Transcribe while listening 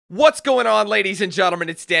What's going on, ladies and gentlemen?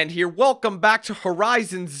 It's Dan here. Welcome back to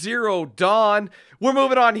Horizon Zero Dawn. We're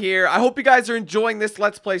moving on here. I hope you guys are enjoying this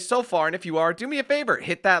Let's Play so far, and if you are, do me a favor,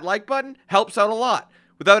 hit that like button. Helps out a lot.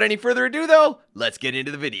 Without any further ado, though, let's get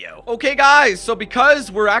into the video. Okay, guys, so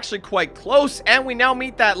because we're actually quite close, and we now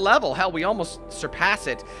meet that level, hell, we almost surpass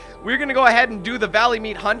it, we're going to go ahead and do the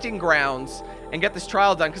Valleymeet hunting grounds and get this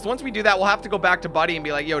trial done, because once we do that, we'll have to go back to Buddy and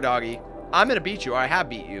be like, yo, doggy, I'm going to beat you, or I have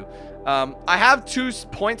beat you. I have 2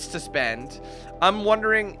 points to spend. I'm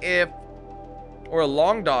wondering if... Or a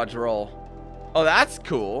long dodge roll. Oh, that's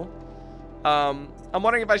cool. I'm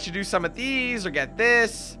wondering if I should do some of these or get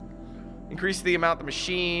this. Increase the amount of the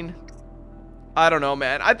machine. I don't know,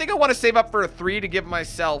 man. I think I want to save up for a 3 to give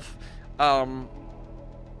myself, you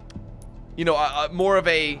know, more of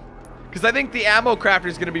a... Because I think the ammo crafter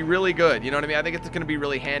is going to be really good. You know what I mean? I think it's going to be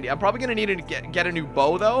really handy. I'm probably going to need to get a new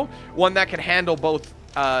bow, though. One that can handle both...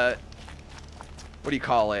 what do you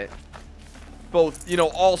call it? Both, you know,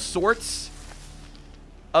 all sorts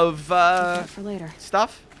of for later.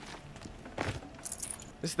 Stuff.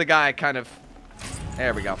 This is the guy kind of...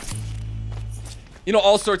 There we go. You know,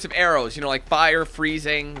 all sorts of arrows. You know, like fire,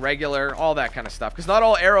 freezing, regular, all that kind of stuff. Because not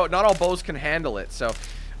all bows can handle it. So,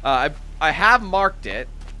 I have marked it.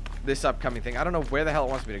 This upcoming thing. I don't know where the hell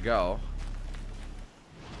it wants me to go.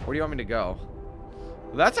 Where do you want me to go?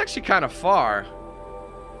 Well, that's actually kind of far.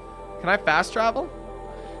 Can I fast travel?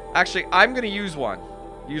 Actually, I'm going to use one.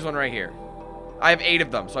 Use one right here. I have 8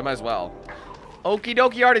 of them, so I might as well. Okie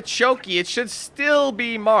dokie artichoke. It should still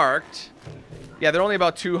be marked. Yeah, they're only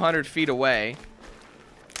about 200 feet away.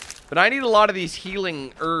 But I need a lot of these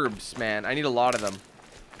healing herbs, man. I need a lot of them.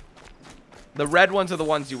 The red ones are the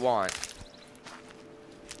ones you want.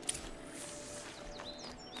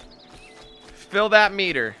 Fill that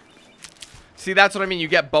meter. See, that's what I mean. You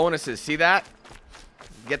get bonuses. See that?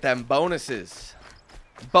 Get them bonuses.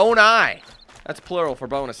 Boni. That's plural for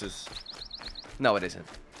bonuses. No, it isn't.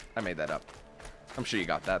 I made that up. I'm sure you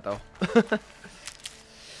got that, though.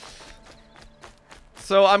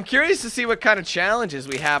 So, I'm curious to see what kind of challenges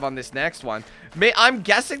we have on this next one. I'm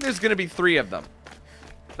guessing there's going to be 3 of them.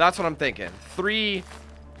 That's what I'm thinking. 3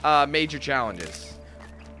 major challenges.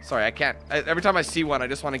 Sorry, I can't. Every time I see one, I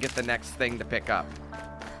just want to get the next thing to pick up.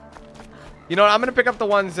 You know what? I'm going to pick up the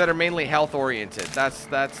ones that are mainly health-oriented.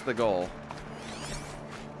 That's the goal.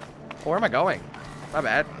 Where am I going? My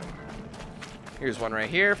bad. Here's one right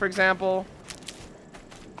here, for example.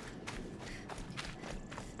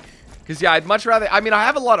 Because, yeah, I'd much rather... I mean, I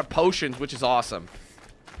have a lot of potions, which is awesome.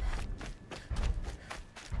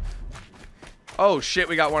 Oh, shit,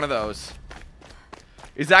 we got one of those.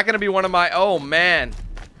 Is that going to be one of my... Oh, man.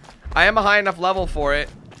 I am a high enough level for it.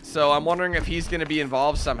 So, I'm wondering if he's going to be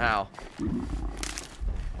involved somehow.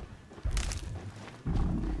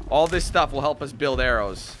 All this stuff will help us build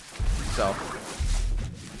arrows. So,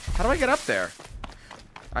 how do I get up there?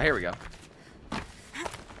 Oh, here we go.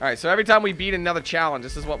 Alright, so every time we beat another challenge,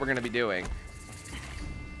 this is what we're going to be doing.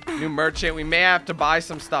 New merchant. We may have to buy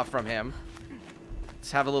some stuff from him.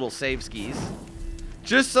 Let's have a little save skis.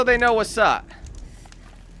 Just so they know what's up.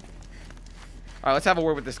 Alright, let's have a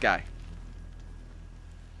word with this guy.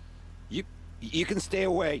 You can stay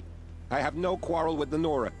away. I have no quarrel with the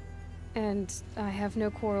Nora. And I have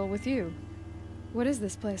no quarrel with you. What is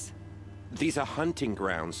this place? These are hunting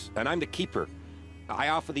grounds, and I'm the keeper. I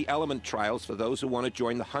offer the element trials for those who want to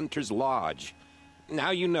join the Hunter's Lodge.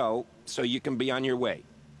 Now you know, so you can be on your way.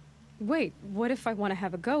 Wait, what if I want to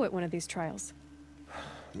have a go at one of these trials?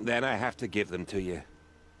 Then I have to give them to you.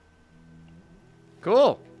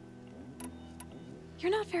 Cool.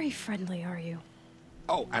 You're not very friendly, are you?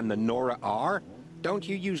 Oh, and the Nora are? Don't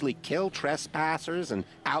you usually kill trespassers and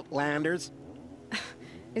outlanders?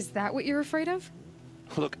 Is that what you're afraid of?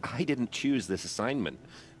 Look, I didn't choose this assignment.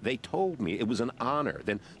 They told me it was an honor,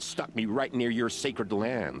 then stuck me right near your sacred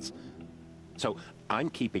lands. So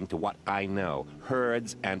I'm keeping to what I know,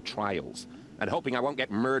 herds and trials, and hoping I won't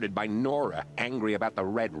get murdered by Nora, angry about the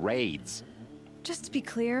red raids. Just to be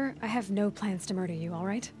clear, I have no plans to murder you, all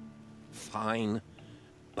right? Fine,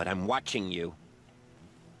 but I'm watching you.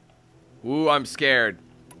 Ooh, I'm scared.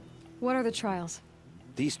 What are the trials?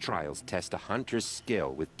 These trials test a hunter's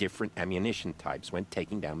skill with different ammunition types when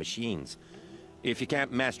taking down machines. If you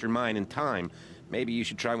can't master mine in time, maybe you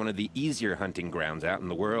should try one of the easier hunting grounds out in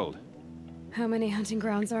the world. How many hunting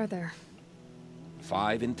grounds are there?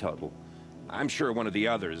 5 in total. I'm sure one of the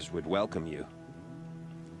others would welcome you.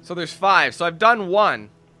 So there's 5. So I've done 1.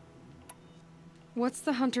 What's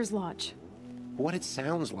the Hunter's Lodge? What it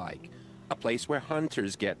sounds like. A place where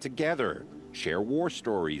hunters get together, share war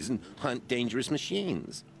stories, and hunt dangerous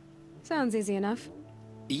machines. Sounds easy enough.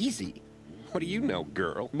 Easy? What do you know,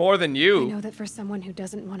 girl? More than I you. know that for someone who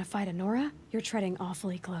doesn't want to fight a Nora, you're treading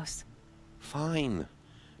awfully close. Fine.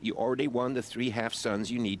 You already won the 3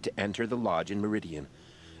 half-suns you need to enter the lodge in Meridian.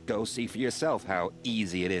 Go see for yourself how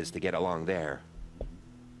easy it is to get along there.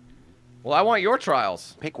 Well, I want your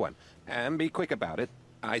trials. Pick one, and be quick about it.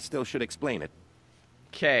 I still should explain it.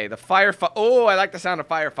 Okay, the firefight. Oh, I like the sound of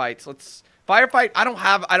firefights. Let's firefight. I don't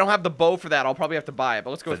have the bow for that. I'll probably have to buy it. But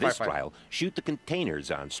let's go For with this firefight. trial, shoot the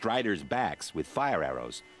containers on Strider's backs with fire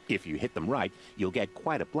arrows. If you hit them right, you'll get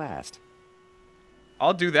quite a blast.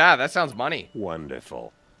 I'll do that. That sounds money.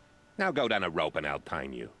 Wonderful. Now go down a rope and I'll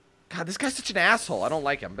time you. God, this guy's such an asshole. I don't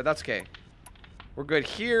like him, but that's okay. We're good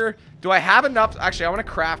here. Do I have enough? Actually, I want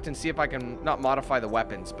to craft and see if I can not modify the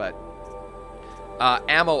weapons, but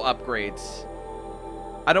ammo upgrades.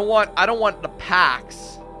 I don't want the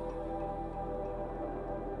packs.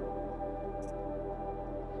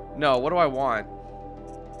 No, what do I want?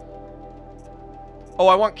 Oh,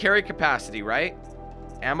 I want carry capacity, right?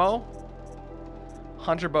 Ammo?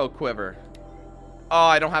 Hunter bow quiver. Oh,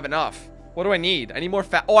 I don't have enough. What do I need? I need more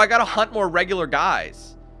fat. Oh, I gotta hunt more regular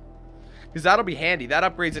guys. Because that'll be handy. That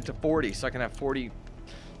upgrades it to 40, so I can have 40.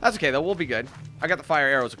 That's okay, though. We'll be good. I got the fire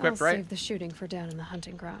arrows equipped, I'll right? save the shooting for down in the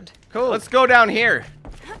hunting ground. Cool. Let's go down here.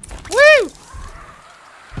 Woo!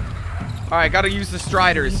 All right, gotta use the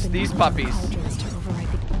Striders. These puppies. Cauldrons to override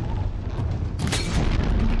the...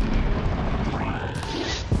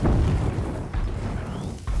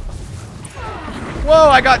 Whoa,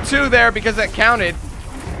 I got 2 there because that counted.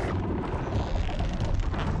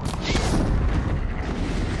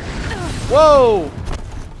 Whoa!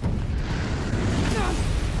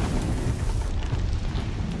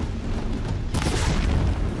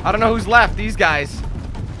 I don't know who's left. These guys.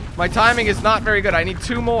 My timing is not very good. I need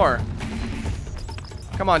 2 more.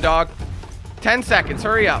 Come on, dog. 10 seconds.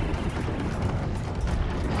 Hurry up.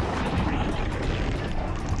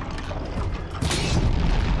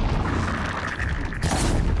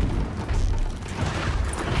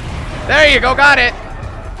 There you go. Got it.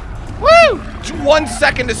 Woo! 1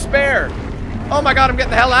 second to spare. Oh my god, I'm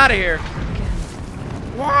getting the hell out of here.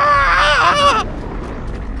 Wah!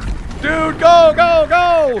 Dude, go, go,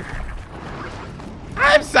 go!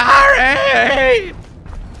 I'm sorry!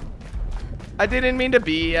 I didn't mean to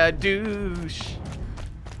be a douche.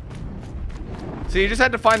 So you just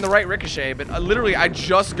had to find the right ricochet, but literally I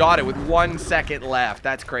just got it with 1 second left.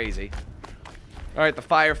 That's crazy. Alright, the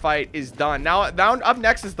firefight is done. Now up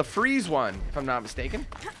next is the freeze one, if I'm not mistaken.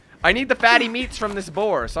 I need the fatty meats from this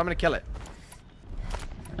boar, so I'm gonna kill it.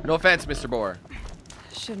 No offense, Mr. Boar.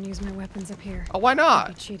 Shouldn't use my weapons up here. Oh, why Might not?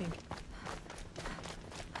 be cheating.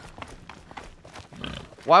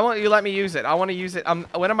 Why won't you let me use it? I want to use it.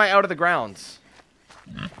 When am I out of the grounds?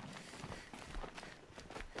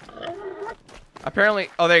 Apparently.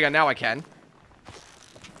 Oh, there you go. Now I can.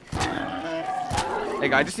 There you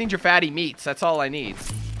go. I just need your fatty meats. That's all I need.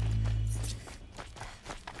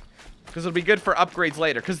 Because it'll be good for upgrades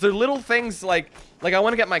later. Because they're little things like I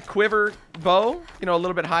want to get my quiver bow, you know, a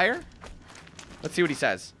little bit higher. Let's see what he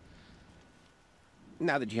says.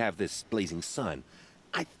 Now that you have this blazing sun,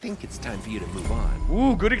 I think it's time for you to move on.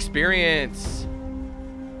 Ooh, good experience.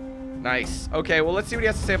 Nice. Okay, well, let's see what he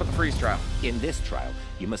has to say about the freeze trial. In this trial,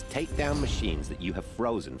 you must take down machines that you have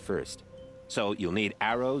frozen first. So you'll need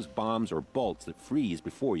arrows, bombs, or bolts that freeze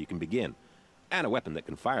before you can begin. And a weapon that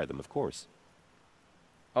can fire them, of course.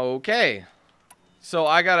 Okay. So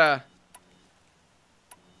I gotta...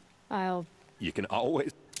 You can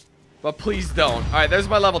always... But please don't. Alright, there's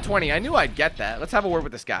my level 20. I knew I'd get that. Let's have a word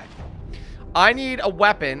with this guy. I need a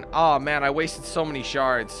weapon. Oh, man, I wasted so many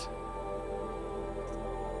shards.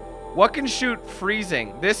 What can shoot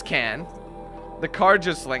freezing? This can. The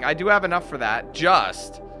Karja sling. I do have enough for that.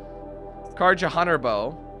 Just. Karja hunter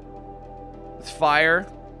bow. It's fire.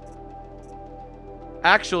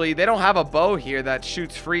 Actually, they don't have a bow here that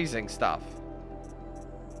shoots freezing stuff.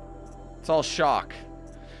 It's all shock.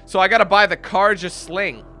 So I gotta buy the Karja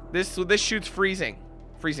sling. This shoots freezing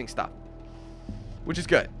stuff, which is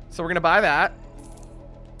good. So we're gonna buy that,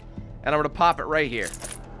 and I'm gonna pop it right here.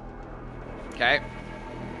 Okay.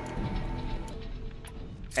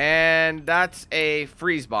 And that's a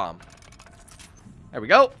freeze bomb. There we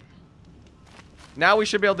go. Now we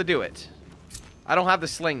should be able to do it. I don't have the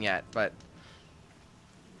sling yet, but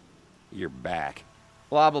You're back.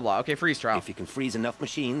 blah blah blah. Okay, freeze trial. If you can freeze enough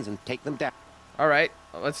machines and take them down. All right,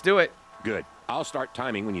 let's do it. Good. I'll start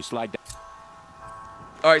timing when you slide down.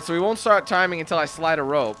 All right, so we won't start timing until I slide a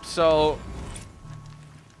rope. So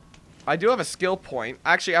I do have a skill point.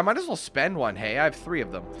 Actually, I might as well spend one. Hey, I have 3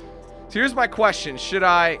 of them. So here's my question. Should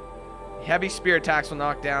I... Heavy spear attacks will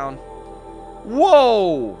knock down...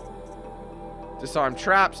 Whoa! Disarm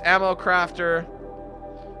traps, ammo crafter.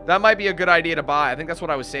 That might be a good idea to buy. I think that's what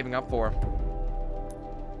I was saving up for.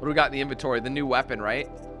 What do we got in the inventory? The new weapon, right?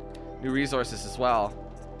 New resources as well.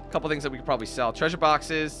 A couple things that we could probably sell. Treasure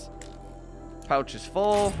boxes. Pouch is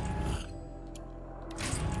full.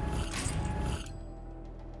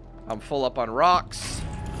 I'm full up on rocks.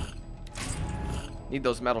 Need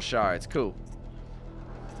those metal shards. Cool.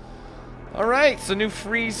 Alright, so new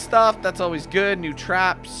freeze stuff. That's always good. New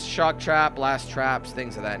traps. Shock trap, blast traps,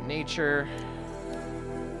 things of that nature.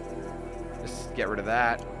 Just get rid of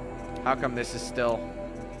that. How come this is still...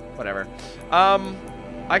 Whatever.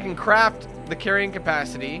 I can craft the carrying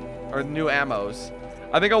capacity. Or new ammos.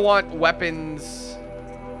 I think I want weapons...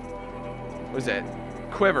 What is it?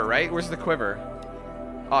 Quiver, right? Where's the quiver?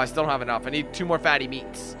 Oh, I still don't have enough. I need 2 more fatty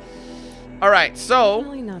meats. Alright, so...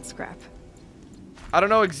 Really not scrap. I don't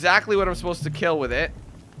know exactly what I'm supposed to kill with it.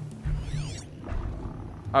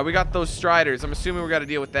 Alright, we got those striders. I'm assuming we got to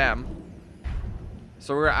deal with them.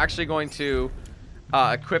 So we're actually going to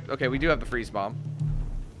equip... Okay, we do have the freeze bomb.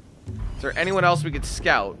 Is there anyone else we could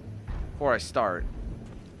scout before I start?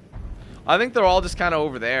 I think they're all just kind of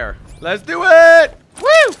over there. Let's do it!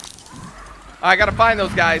 Woo! I gotta find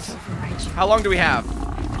those guys. How long do we have?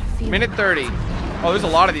 Minute 30. Oh, there's a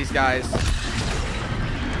lot of these guys.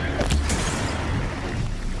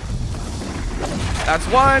 That's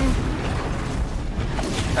 1.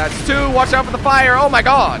 That's 2. Watch out for the fire. Oh my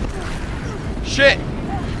god. Shit.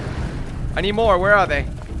 I need more. Where are they?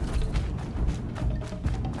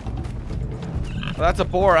 Well, that's a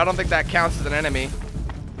boar. I don't think that counts as an enemy.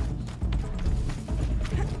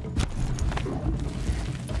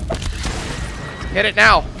 Hit it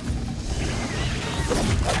now.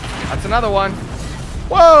 That's another one.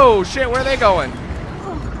 Whoa, shit, where are they going?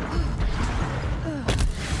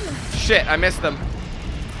 Shit, I missed them.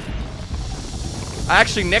 I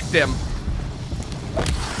actually nicked him.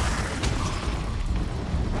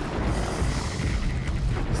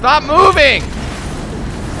 Stop moving!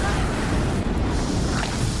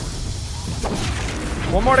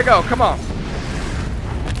 One more to go, come on.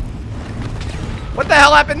 What the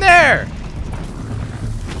hell happened there?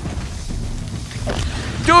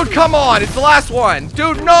 Dude, come on, it's the last one.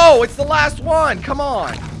 Dude, no, it's the last one, come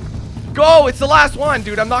on. Go, it's the last one,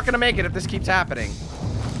 dude. I'm not gonna make it if this keeps happening.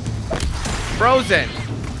 Frozen.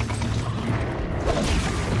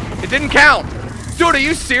 It didn't count. Dude, are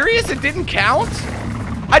you serious? It didn't count?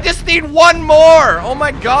 I just need 1 more. Oh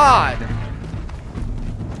my god.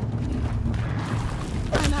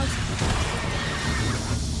 I'm out.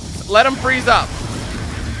 Let him freeze up.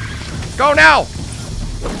 Go now.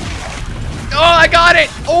 Oh, I got it.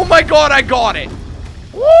 Oh my god, I got it.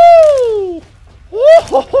 Woo!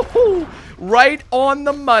 Woo! Right on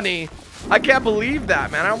the money. I can't believe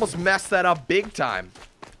that, man. I almost messed that up big time.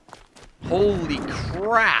 Holy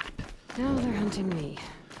crap. Now they're hunting me.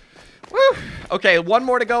 Woo. Okay, 1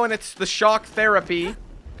 more to go and it's the shock therapy.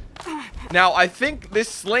 Now, I think this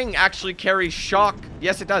sling actually carries shock.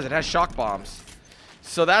 Yes, it does. It has shock bombs.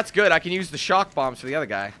 So that's good. I can use the shock bombs for the other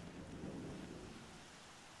guy.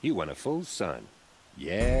 You want a full sun.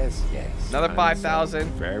 Yes, yes. Another 5,000.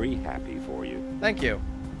 Very happy for you. Thank you.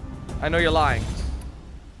 I know you're lying.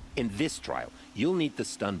 In this trial, you'll need to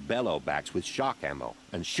stun bellowbacks with shock ammo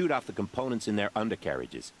and shoot off the components in their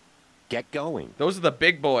undercarriages. Get going. Those are the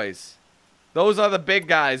big boys. Those are the big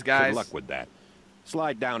guys, guys. Good luck with that.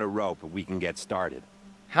 Slide down a rope and we can get started.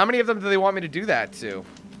 How many of them do they want me to do that to?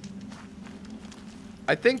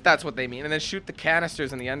 I think that's what they mean. And then shoot the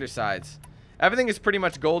canisters on the undersides. Everything is pretty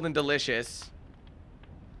much golden delicious.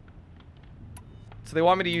 So they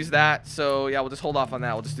want me to use that. So yeah, we'll just hold off on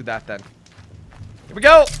that. We'll just do that then. Here we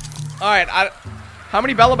go. All right. How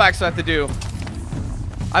many bellowbacks do I have to do?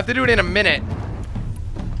 I have to do it in a minute.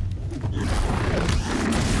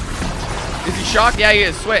 Is he shocked? Yeah, he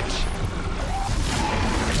is. Switch.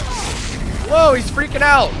 Whoa, he's freaking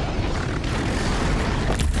out.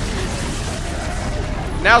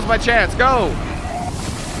 Now's my chance. Go.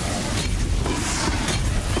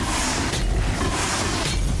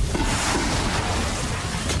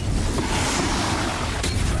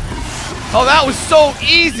 Oh, that was so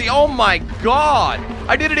easy. Oh my god.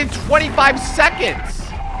 I did it in 25 seconds.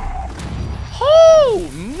 Oh,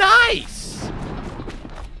 nice.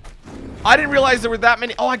 I didn't realize there were that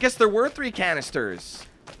many. Oh, I guess there were 3 canisters.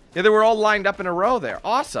 Yeah, they were all lined up in a row there.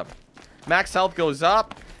 Awesome. Max health goes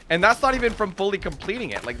up. And that's not even from fully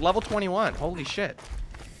completing it. Like level 21. Holy shit.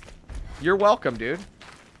 You're welcome, dude.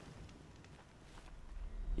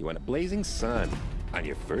 You want a blazing sun on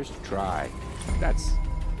your first try. That's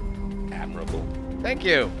admirable. Thank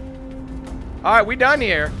you. All right, we done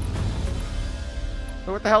here.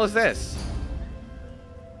 So what the hell is this?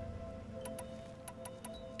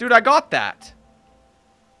 Dude, I got that.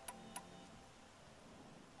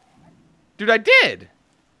 Dude, I did.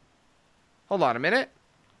 Hold on a minute.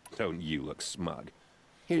 Don't you look smug.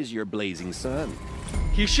 Here's your blazing sun.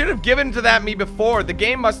 He should have given to that me before. The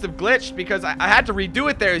game must have glitched because I had to redo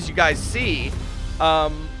it there, as you guys see.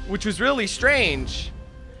 Which was really strange.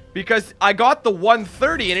 Because I got the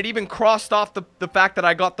 130 and it even crossed off the fact that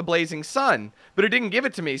I got the blazing sun. But it didn't give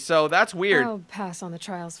it to me, so that's weird. I'll pass on the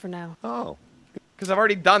trials for now. Oh. Because I've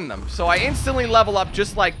already done them. So I instantly level up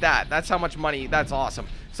just like that. That's how much money. That's awesome.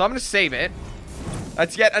 So I'm going to save it.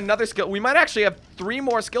 That's yet another skill. We might actually have 3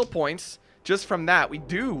 more skill points just from that. We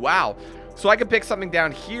do. Wow. So I can pick something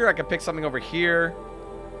down here. I can pick something over here.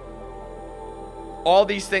 All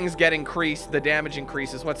these things get increased. The damage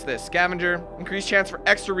increases. What's this? Scavenger. Increased chance for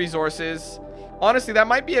extra resources. Honestly, that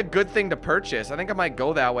might be a good thing to purchase. I think I might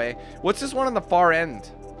go that way. What's this one on the far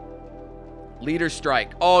end? Leader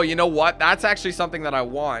strike. Oh, you know what? That's actually something that I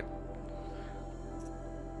want.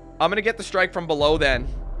 I'm going to get the strike from below then.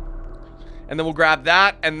 And then we'll grab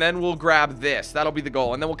that. And then we'll grab this. That'll be the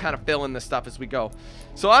goal. And then we'll kind of fill in the stuff as we go.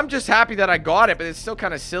 So I'm just happy that I got it. But it's still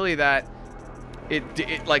kind of silly that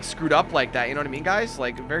it like screwed up like that. You know what I mean, guys?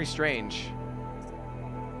 Like, very strange.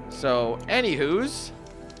 So, anywho's,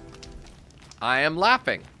 I am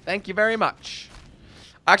laughing. Thank you very much.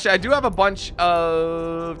 Actually, I do have a bunch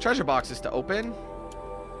of treasure boxes to open.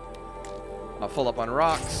 I'll full up on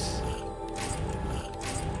rocks.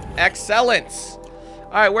 Excellence.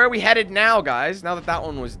 All right, where are we headed now, guys? Now that that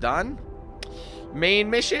one was done.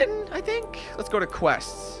 Main mission, I think. Let's go to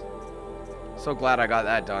quests. So glad I got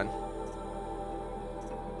that done.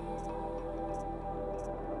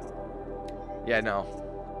 Yeah,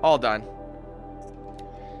 no. All done.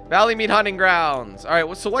 Valleymeet hunting grounds. All right,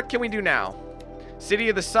 well, so what can we do now? City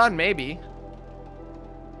of the Sun, maybe.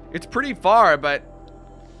 It's pretty far, but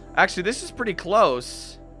actually, this is pretty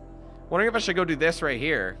close. Wondering if I should go do this right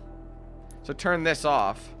here. So turn this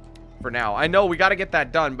off for now. I know we got to get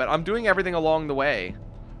that done, but I'm doing everything along the way.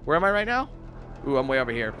 Where am I right now? Ooh, I'm way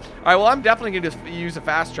over here. All right, well, I'm definitely going to use a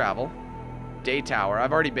fast travel. Day Tower.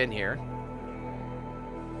 I've already been here.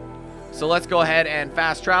 So let's go ahead and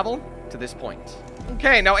fast travel to this point.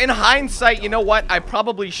 Okay, now in hindsight, you know what? I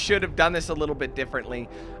probably should have done this a little bit differently.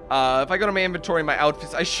 If I go to my inventory, my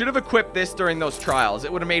outfits, I should have equipped this during those trials.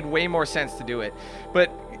 It would have made way more sense to do it. But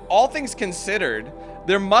all things considered,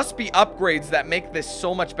 there must be upgrades that make this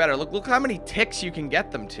so much better. Look how many ticks you can get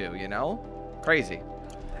them to, you know? Crazy.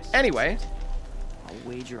 Anyway. I'll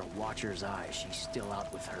wager a watcher's eye she's still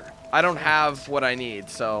out with her. I don't have what I need,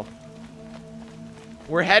 so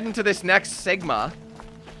we're heading to this next Sigma.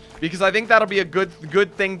 Because I think that'll be a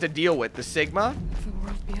good thing to deal with, the Sigma. The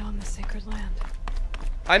world beyond the sacred land.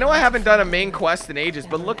 I know I haven't done a main quest in ages,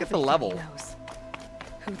 but look at the level. Knows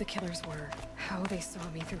who the killers were, how they saw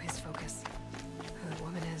me through his focus, who the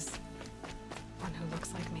woman is, one who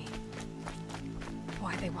looks like me,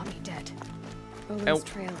 why they want me dead. Olin's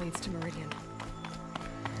trail leads to Meridian.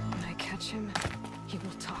 When I catch him, he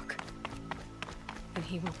will talk, and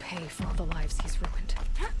he will pay for all the lives he's ruined.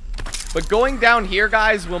 But going down here,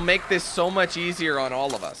 guys, will make this so much easier on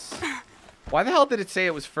all of us. Why the hell did it say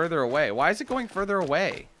it was further away? Why is it going further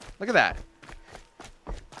away? Look at that.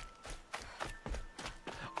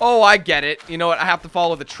 Oh, I get it. You know what? I have to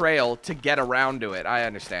follow the trail to get around to it. I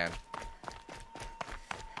understand.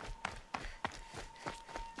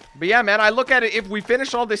 But yeah, man, I look at it. If we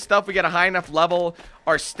finish all this stuff, we get a high enough level.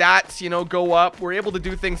 Our stats, you know, go up. We're able to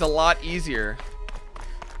do things a lot easier.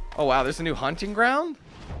 Oh, wow. There's a new hunting ground?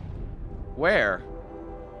 Where?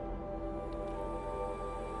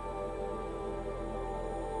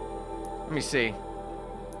 Let me see.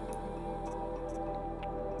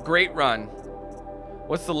 Great Run.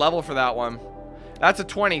 What's the level for that one? That's a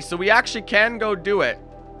 20. So we actually can go do it.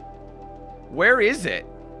 Where is it?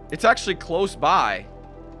 It's actually close by.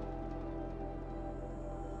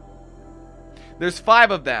 There's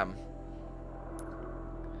 5 of them.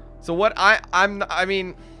 So what I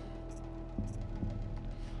mean,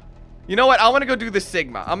 you know what? I want to go do the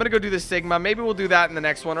Sigma. I'm going to go do the Sigma. Maybe we'll do that in the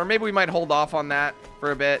next one. Or maybe we might hold off on that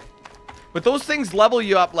for a bit. But those things level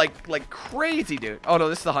you up like crazy, dude. Oh, no.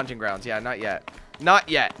 This is the hunting grounds. Yeah, not yet. Not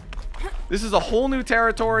yet. This is a whole new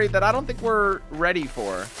territory that I don't think we're ready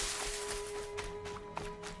for.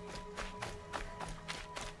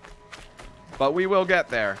 But we will get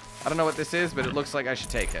there. I don't know what this is, but it looks like I should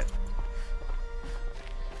take it.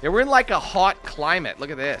 Yeah, we're in like a hot climate. Look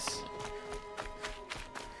at this.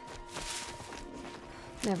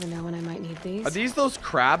 Never know when I might need these. Are these those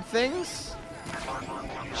crab things?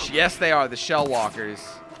 Yes, they are. The shell walkers.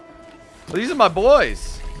 Well, these are my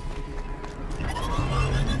boys.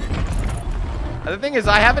 The thing is,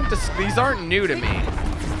 I haven't, these aren't new to me.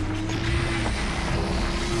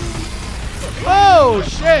 Oh,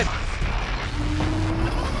 shit.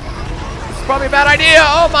 This is probably a bad idea.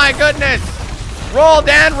 Oh my goodness. Roll,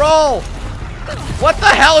 Dan, roll. What the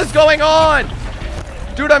hell is going on?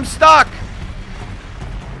 Dude, I'm stuck.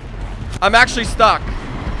 I'm actually stuck.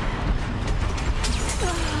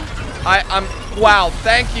 I'm, wow,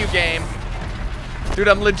 thank you, game. Dude,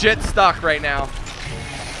 I'm legit stuck right now.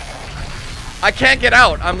 I can't get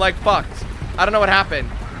out. I'm like fucked. I don't know what happened.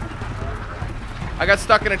 I got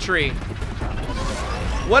stuck in a tree.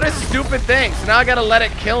 What a stupid thing. So now I gotta let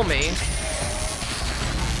it kill me.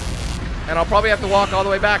 And I'll probably have to walk all the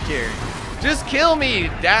way back here. Just kill me, you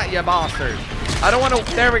bastard. I don't want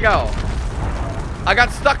to. There we go. I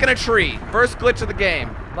got stuck in a tree. First glitch of the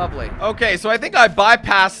game. Lovely. Okay, so I think I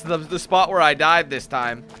bypassed the spot where I died this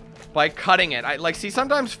time by cutting it. Like, see,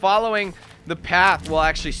 sometimes following the path will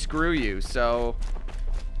actually screw you. So,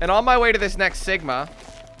 and on my way to this next Sigma,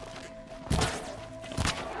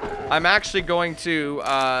 I'm actually going to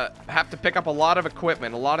have to pick up a lot of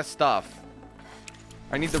equipment, a lot of stuff.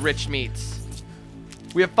 I need the rich meats.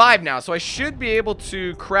 We have 5 now, so I should be able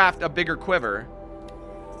to craft a bigger quiver.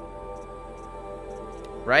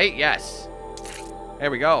 Right? Yes.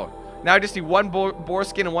 There we go. Now I just need 1 boar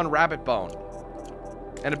skin and 1 rabbit bone.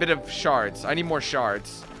 And a bit of shards. I need more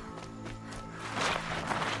shards.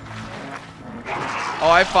 Oh,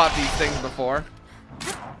 I've fought these things before.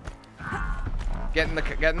 Get in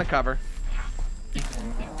the cover.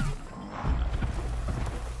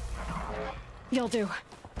 You'll do.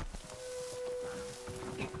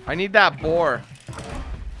 I need that boar.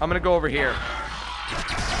 I'm gonna go over here.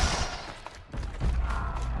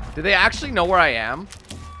 Do they actually know where I am?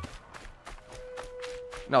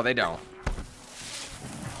 No, they don't.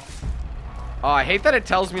 Oh, I hate that it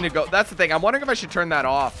tells me to go. That's the thing. I'm wondering if I should turn that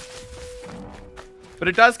off. But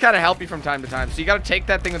it does kind of help you from time to time. So you got to take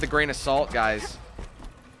that thing with a grain of salt, guys.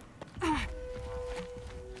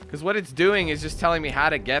 Because what it's doing is just telling me how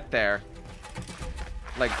to get there.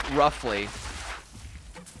 Like, roughly.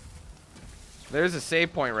 There's a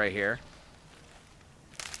save point right here.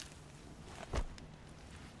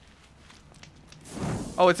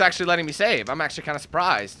 Oh, it's actually letting me save. I'm actually kind of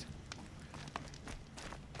surprised.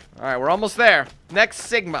 Alright, we're almost there. Next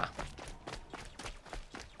Sigma.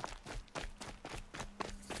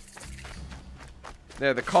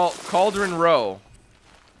 There, the Cauldron Rho.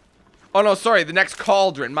 Oh, no, sorry. The next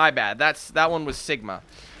Cauldron. My bad. That one was Sigma.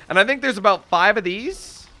 And I think there's about 5 of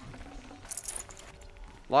these.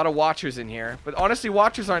 A lot of Watchers in here. But honestly,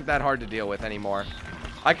 Watchers aren't that hard to deal with anymore.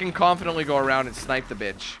 I can confidently go around and snipe the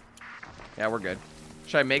bitch. Yeah, we're good.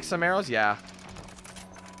 Should I make some arrows? Yeah.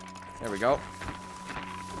 There we go.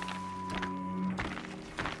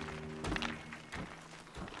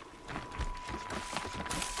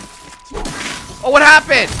 Oh, what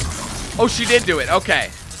happened? Oh, she did do it. Okay.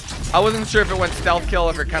 I wasn't sure if it went stealth kill,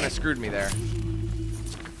 if it kind of screwed me there.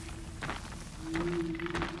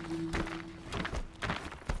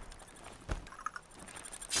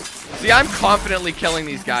 See, I'm confidently killing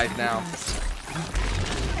these guys now.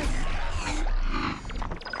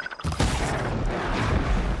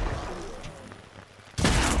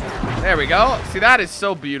 There we go. See, that is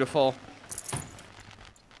so beautiful.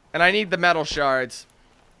 And I need the metal shards.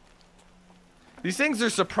 These things are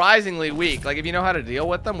surprisingly weak. Like, if you know how to deal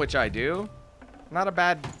with them, which I do, not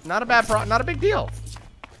a big deal.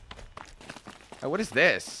 Oh, what is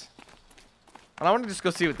this? And I want to just go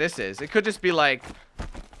see what this is. It could just be like,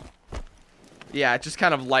 yeah, it's just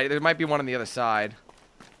kind of light. There might be one on the other side.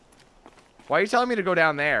 Why are you telling me to go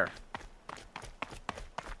down there?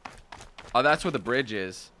 Oh, that's where the bridge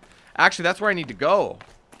is. Actually, that's where I need to go.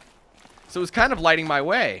 So it was kind of lighting my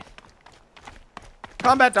way.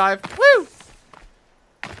 Combat dive. Woo!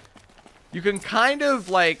 You can kind of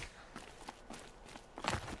like,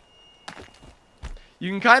 you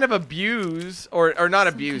can kind of abuse, or not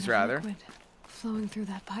abuse rather. Liquid flowing through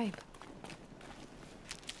that pipe.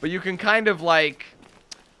 But you can kind of like,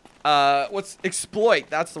 exploit,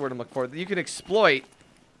 that's the word I'm looking for. You can exploit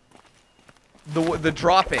the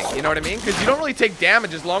dropping, you know what I mean? Because you don't really take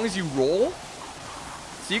damage as long as you roll.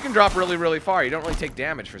 So you can drop really, really far. You don't really take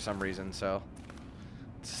damage for some reason, so.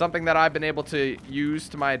 It's something that I've been able to use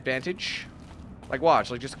to my advantage. Like,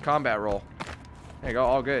 watch, like just a combat roll. There you go,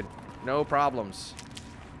 all good. No problems.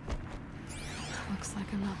 Looks like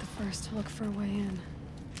I'm not the first to look for a way in.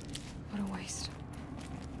 What a waste.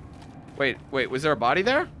 Wait, was there a body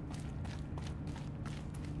there?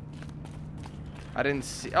 I didn't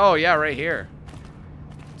see. Oh, yeah, right here.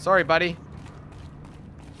 Sorry, buddy.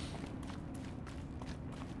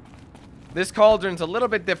 This cauldron's a little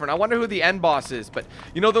bit different. I wonder who the end boss is, but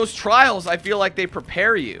you know, those trials, I feel like they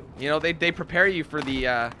prepare you. You know, they prepare you for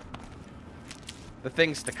the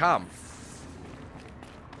things to come.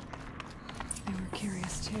 They were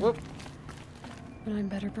curious too. Whoop. But I'm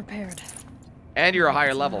better prepared. And you're a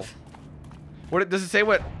higher level. What does it say?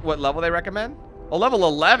 What level they recommend? Oh, level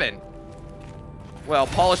 11. Well,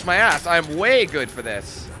 polish my ass. I'm way good for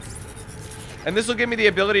this. And this will give me the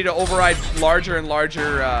ability to override larger and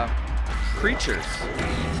larger creatures,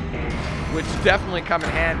 which definitely come in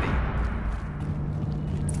handy.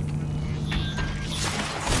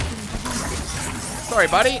 Sorry,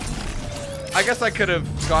 buddy. I guess I could have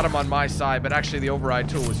got him on my side, but actually the override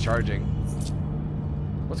tool was charging.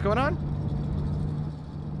 What's going on?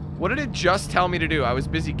 What did it just tell me to do? I was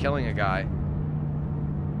busy killing a guy.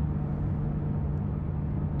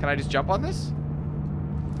 Can I just jump on this?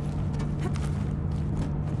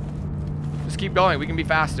 Just keep going. We can be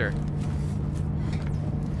faster.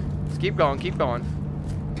 Just keep going. Keep going.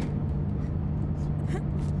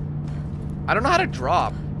 I don't know how to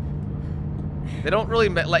drop. They don't really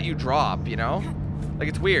let you drop, you know? Like,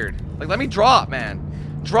 it's weird. Like, let me drop,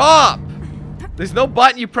 man. Drop! There's no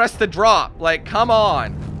button you press to drop. Like, come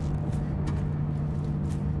on.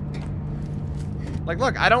 Like,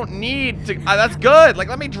 look, I don't need to... that's good. Like,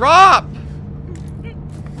 let me drop.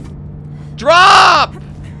 Drop!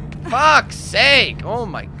 Fuck's sake. Oh,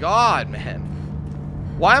 my God, man.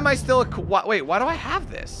 Why am I still... wait, why do I have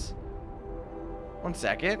this? 1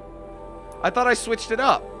 second. I thought I switched it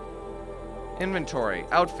up. Inventory.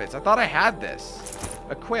 Outfits. I thought I had this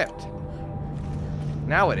equipped.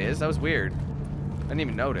 Now it is. That was weird. I didn't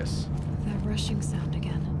even notice. That rushing sound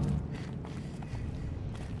again.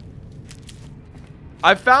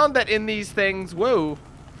 I've found that in these things, whoa,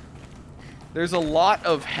 there's a lot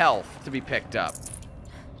of health to be picked up.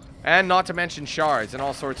 And not to mention shards and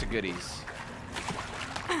all sorts of goodies.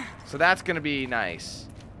 So that's going to be nice.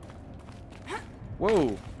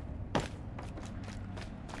 Whoa.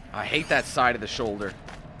 I hate that side of the shoulder.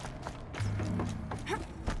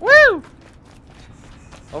 Woo!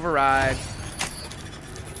 Override.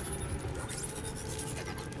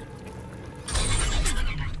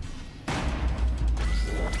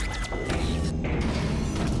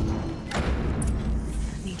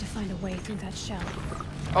 Need to find a way through that shell.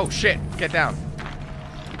 Oh shit, get down.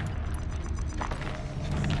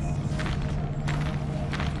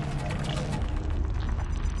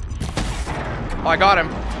 Oh, I got him.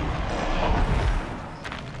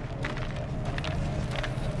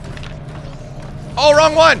 Oh,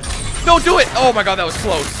 wrong one! Don't do it! Oh my God, that was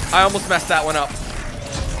close. I almost messed that one up.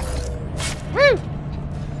 Woo!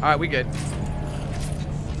 Alright, we good.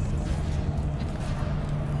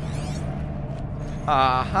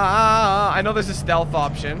 I know there's a stealth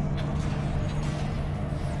option.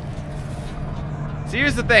 See,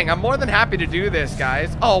 here's the thing. I'm more than happy to do this,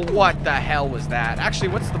 guys. Oh, what the hell was that? Actually,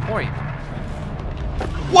 what's the point?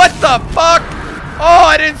 What the fuck? Oh,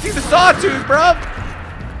 I didn't see the sawtooth, bruv.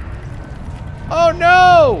 Oh,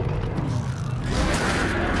 no.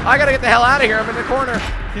 I gotta get the hell out of here. I'm in the corner.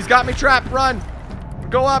 He's got me trapped. Run.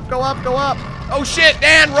 Go up, go up, go up. Oh, shit.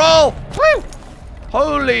 Dan, roll. Woo.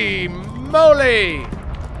 Holy moly.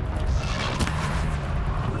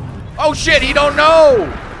 Oh, shit. He don't know.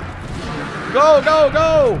 Go, go,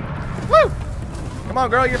 go. Woo. Come on,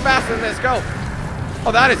 girl. You're faster than this. Go.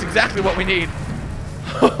 Oh, that is exactly what we need.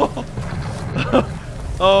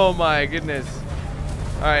 Oh, my goodness.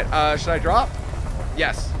 All right. Should I drop?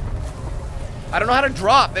 Yes. I don't know how to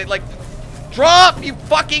drop. They like... Drop, you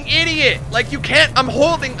fucking idiot. Like, you can't... I'm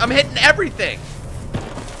hitting everything.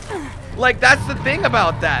 Like, that's the thing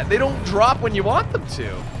about that. They don't drop when you want them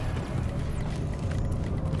to.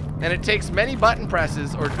 And it takes many button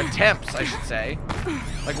presses, or attempts, I should say.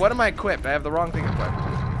 Like, what am I equipped? I have the wrong thing equipped.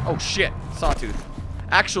 Oh, shit. Sawtooth.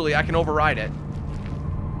 Actually, I can override it.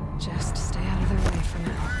 Just stay out of their way for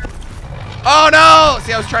now. Oh, no!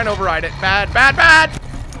 See, I was trying to override it. Bad, bad, bad!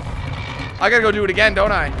 I gotta go do it again,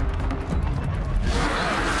 don't I?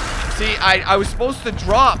 See, I was supposed to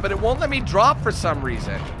drop, but it won't let me drop for some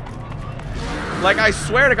reason. Like, I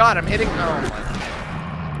swear to God, I'm hitting... Oh,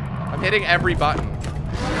 my... I'm hitting every button.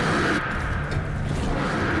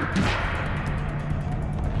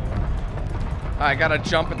 I gotta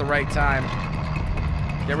jump at the right time.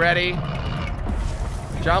 Get ready.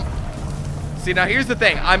 Jump. See, now here's the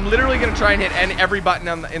thing. I'm literally gonna try and hit every button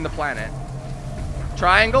on in the planet.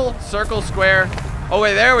 Triangle, circle, square. Oh,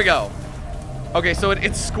 wait, there we go. Okay, so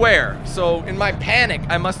it's square. So in my panic,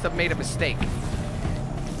 I must have made a mistake.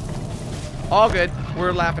 All good.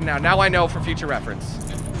 We're laughing now. Now I know for future reference.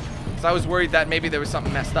 Because I was worried that maybe there was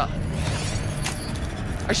something messed up.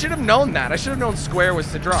 I should have known that. I should have known square was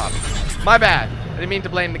to drop. My bad. I didn't mean to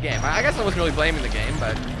blame the game. I guess I wasn't really blaming the game,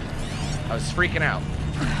 but I was freaking out.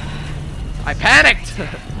 I panicked!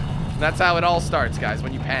 That's how it all starts, guys,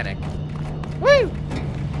 when you panic. Woo!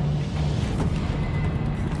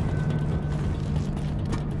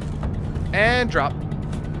 And drop.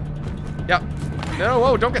 Yep. No,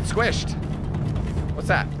 whoa, don't get squished. What's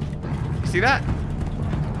that? See that?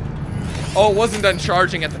 Oh, it wasn't done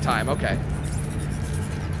charging at the time. Okay.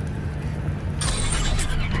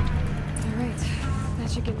 Alright, that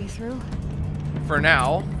should get me through. For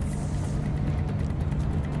now.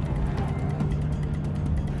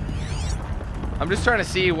 I'm just trying to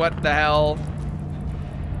see what the hell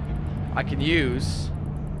I can use.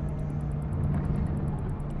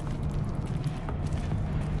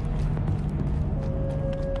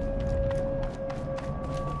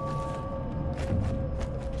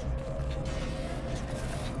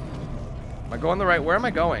 Am I going the right? Where am I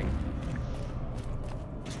going?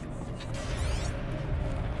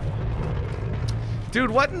 Dude,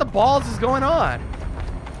 what in the balls is going on?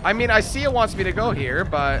 I mean, I see it wants me to go here,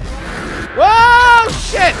 but... Whoa!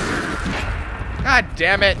 Shit! God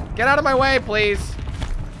damn it. Get out of my way, please.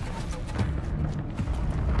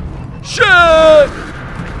 Shit!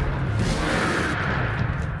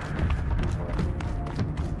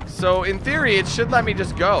 So, in theory, it should let me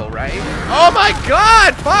just go, right? Oh my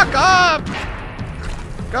god! Fuck up!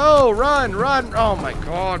 Go! Run! Run! Oh my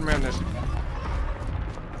god, man. This...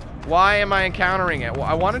 Why am I encountering it? Well,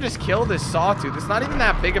 I want to just kill this sawtooth. It's not even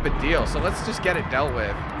that big of a deal, so let's just get it dealt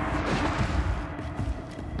with.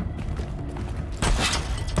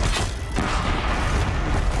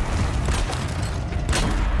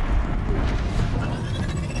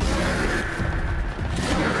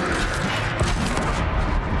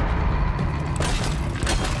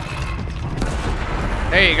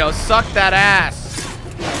 There you go. Suck that ass.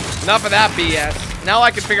 Enough of that BS. Now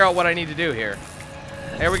I can figure out what I need to do here.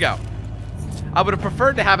 There we go. I would have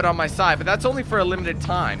preferred to have it on my side, but that's only for a limited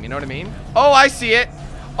time. You know what I mean? Oh, I see it.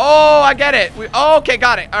 Oh, I get it. Oh, okay,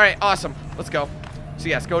 got it. All right, awesome. Let's go. So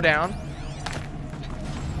yes, go down.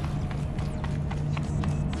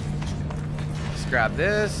 Let's grab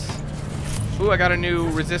this. Ooh, I got a new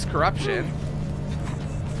resist corruption.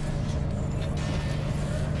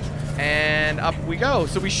 And up we go.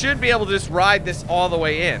 So we should be able to just ride this all the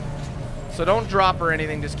way in. So don't drop or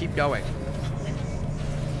anything. Just keep going.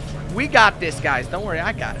 We got this, guys. Don't worry.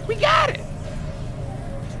 I got it. We got it.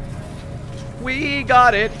 We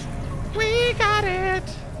got it. We got it.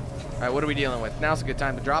 All right, what are we dealing with? Now's a good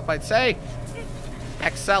time to drop, I'd say.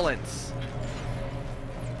 Excellence.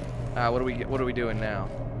 What are we doing now?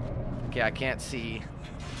 Okay, I can't see.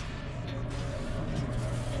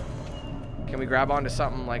 Can we grab onto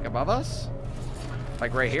something like above us?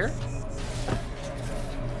 Like right here?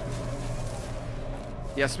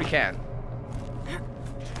 Yes, we can.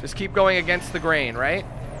 Just keep going against the grain, right?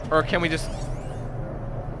 Or can we just...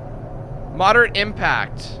 Moderate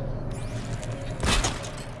impact.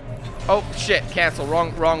 Oh, shit. Cancel.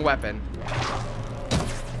 Wrong weapon.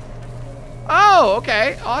 Oh,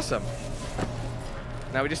 okay. Awesome.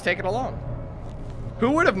 Now we just take it along. Who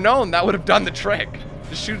would have known that would have done the trick?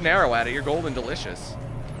 Just shoot an arrow at it. You're golden delicious.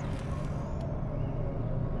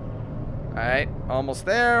 Alright. Almost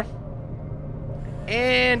there.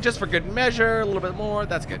 And just for good measure, a little bit more.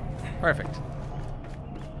 That's good. Perfect.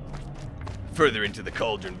 Further into the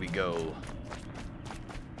cauldron we go.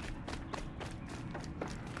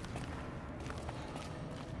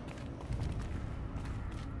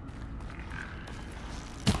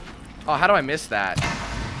 Oh, how do I miss that?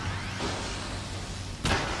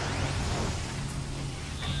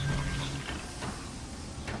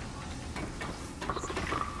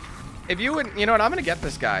 If you would, you know what? I'm gonna get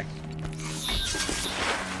this guy.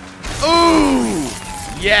 Ooh!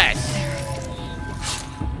 Yes!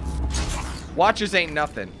 Watchers ain't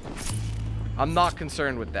nothing. I'm not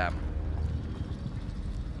concerned with them.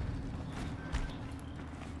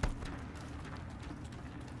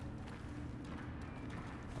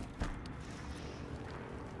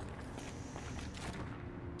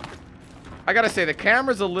 I gotta say, the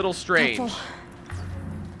camera's a little strange.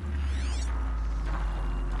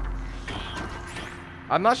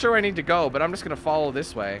 I'm not sure where I need to go, but I'm just gonna follow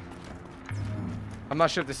this way. I'm not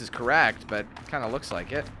sure if this is correct, but it kind of looks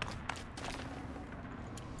like it.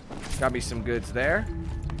 Got me some goods there.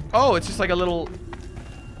 Oh, it's just like a little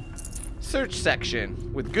search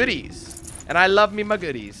section with goodies. And I love me my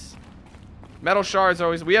goodies. Metal shards are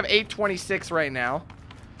always... We have 826 right now.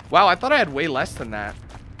 Wow, I thought I had way less than that.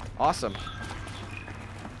 Awesome.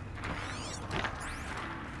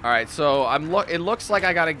 Alright, so it looks like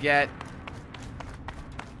I gotta get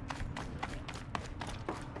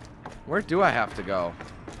Where do I have to go?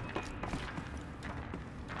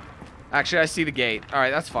 Actually, I see the gate.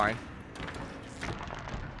 Alright, that's fine.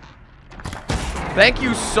 Thank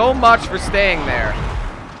you so much for staying there.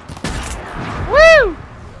 Woo!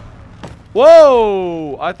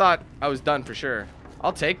 Whoa! I thought I was done for sure.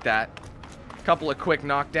 I'll take that. Couple of quick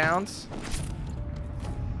knockdowns.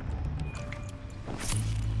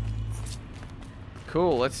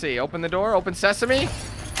 Cool, let's see. Open the door. Open sesame.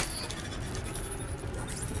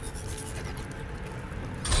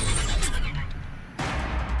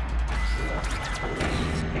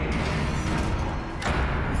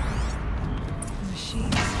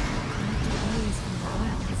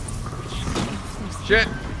 Shit.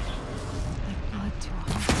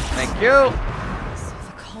 Thank you. So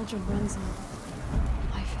the cauldron runs on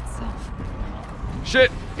life itself.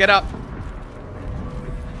 Shit. Get up.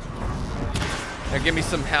 Now give me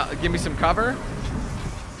some help. Give me some cover.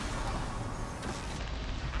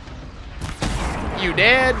 You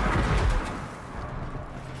dead?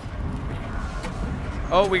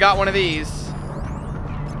 Oh, we got one of these.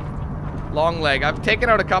 Long leg. I've taken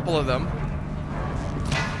out a couple of them.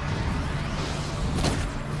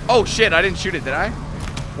 Oh shit, I didn't shoot it, did I?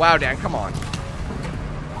 Wow, Dan, come on.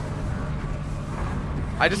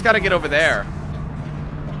 I just gotta get over there.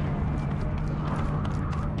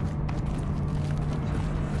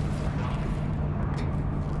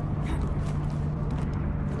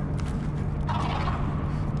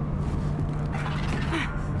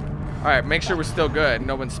 Alright, make sure we're still good.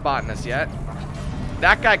 No one's spotting us yet.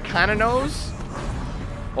 That guy kinda knows.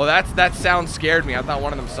 Well, that sound scared me. I thought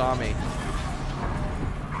one of them saw me.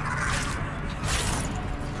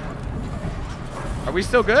 Are we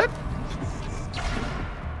still good?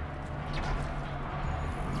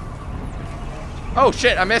 Oh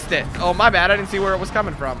shit, I missed it. Oh, my bad. I didn't see where it was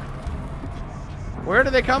coming from. Where do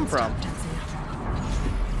they come from?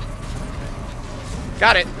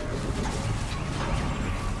 Got it.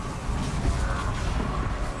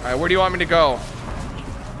 Alright, where do you want me to go?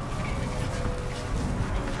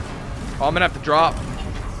 Oh, I'm gonna have to drop.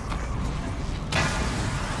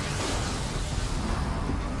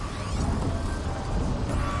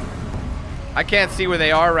 I can't see where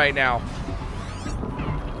they are right now.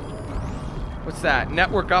 What's that?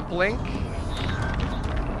 Network uplink?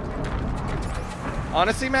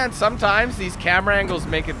 Honestly, man, sometimes these camera angles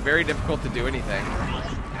make it very difficult to do anything.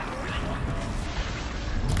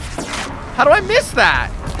 How do I miss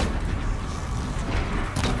that?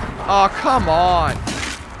 Oh, come on.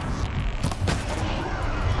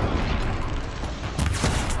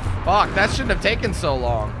 Fuck, that shouldn't have taken so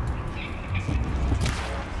long.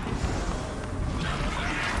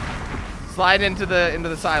 Slide into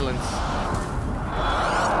the silence.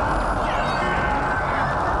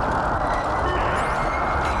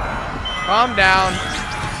 Calm down.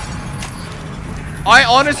 I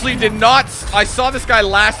honestly did not. I saw this guy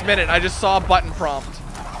last minute. I just saw a button prompt.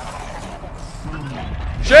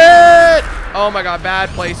 Shit! Oh my god, bad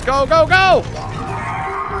place. Go, go, go!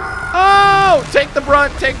 Oh! Take the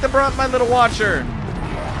brunt, my little watcher.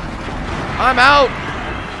 I'm out.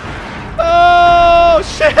 Oh,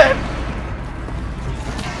 shit!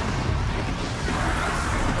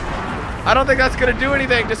 I don't think that's gonna do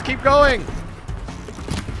anything. Just keep going.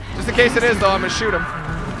 Just in case it is, though, I'm gonna shoot him.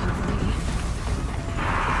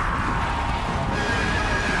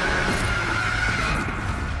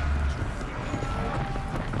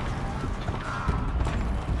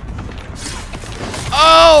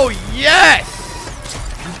 Oh, yes!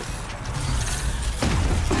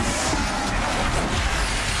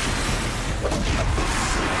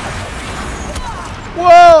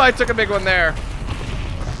 Whoa, I took a big one there.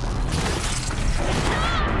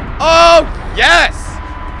 Oh, yes!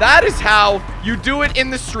 That is how you do it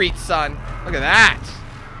in the streets, son. Look at that.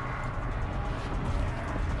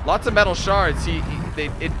 Lots of metal shards.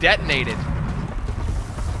 It detonated.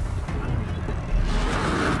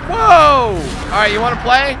 Whoa! Alright, you want to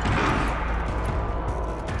play?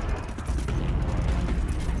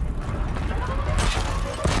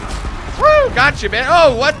 Woo! Got you, man.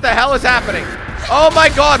 Oh, what the hell is happening? Oh my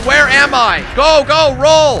god, where am I? Go, go,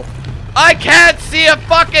 roll! I can't see a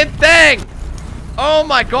fucking thing! Oh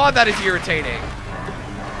my god, that is irritating.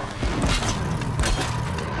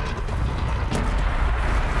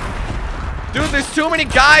 Dude, there's too many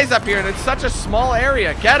guys up here and it's such a small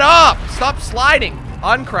area. Get up! Stop sliding.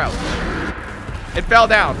 Uncrouch. It fell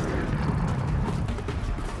down.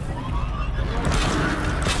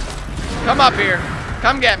 Come up here.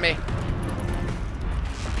 Come get me.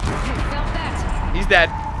 He's dead.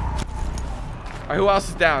 Alright, who else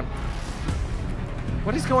is down?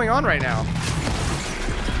 What is going on right now?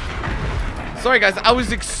 Sorry, guys. I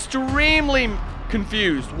was extremely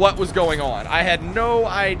confused what was going on. I had no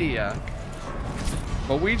idea.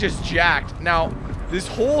 But we just jacked. Now, this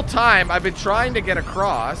whole time, I've been trying to get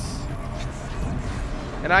across.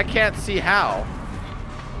 And I can't see how.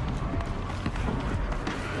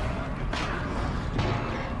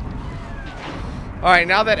 Alright,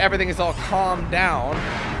 now that everything is all calmed down,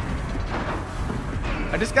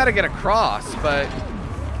 I just gotta get across, but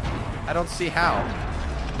I don't see how.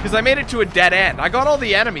 Because I made it to a dead end. I got all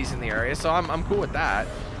the enemies in the area, so I'm cool with that.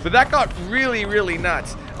 But that got really, really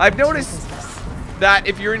nuts. I've noticed that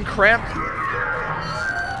if you're in cramped...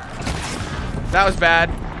 That was bad.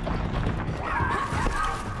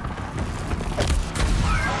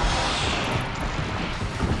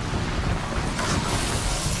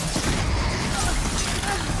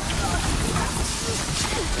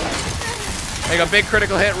 Make a big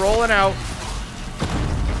critical hit, rolling out.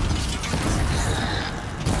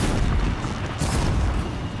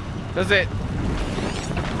 Does it?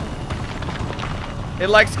 It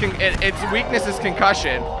likes its weakness is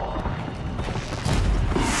concussion.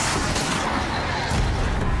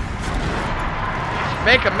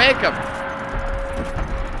 Make him, make him.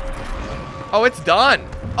 Oh, it's done.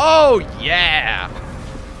 Oh yeah.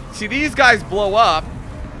 See, these guys blow up,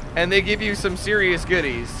 and they give you some serious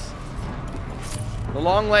goodies. The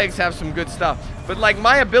long legs have some good stuff. But, like,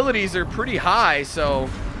 my abilities are pretty high, so...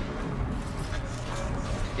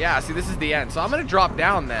 Yeah, see, this is the end. So I'm going to drop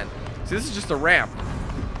down then. See, this is just a ramp.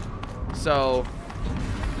 So...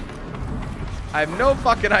 I have no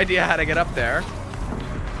fucking idea how to get up there.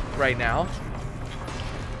 Right now.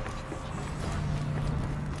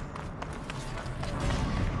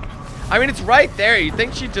 I mean, it's right there. You'd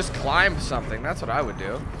think she'd just climb something. That's what I would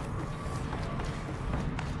do.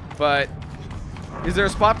 But... Is there a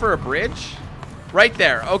spot for a bridge? Right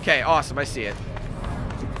there. Okay, awesome. I see it.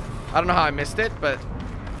 I don't know how I missed it, but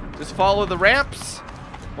just follow the ramps.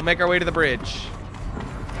 We'll make our way to the bridge.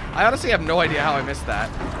 I honestly have no idea how I missed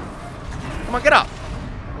that. Come on, get up.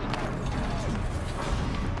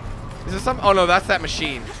 Is this some? Oh no, that's that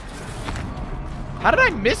machine. How did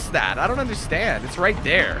I miss that? I don't understand. It's right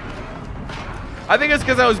there. I think it's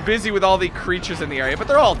because I was busy with all the creatures in the area, but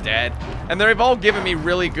they're all dead. And they've all given me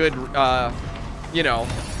really good, you know,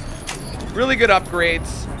 really good upgrades.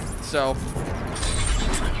 So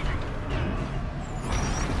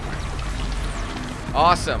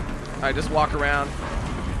awesome. Alright, just walk around.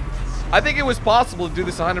 I think it was possible to do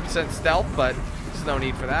this 100% stealth, but there's no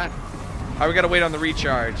need for that. Alright, we gotta wait on the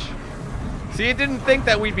recharge. See, it didn't think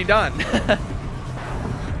that we'd be done.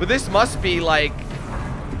 But this must be like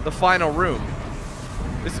the final room.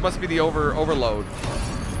 This must be the overload.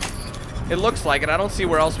 It looks like it. I don't see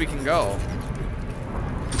where else we can go.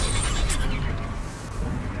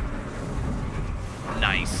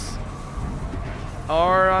 Nice.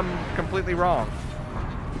 Or I'm completely wrong.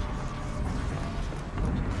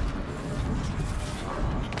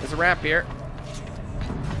 There's a ramp here.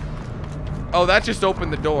 Oh, that just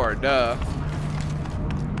opened the door. Duh.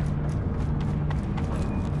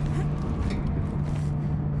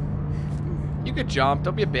 You could jump.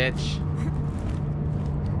 Don't be a bitch.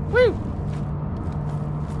 Woo!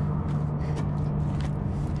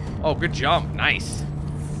 Oh, good jump. Nice.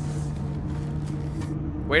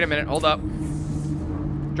 Wait a minute. Hold up.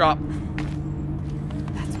 Drop.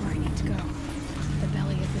 That's where I need to go. The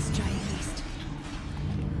belly of this giant beast.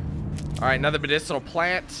 Alright, another medicinal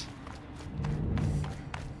plant.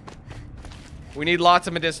 We need lots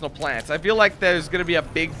of medicinal plants. I feel like there's going to be a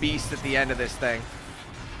big beast at the end of this thing.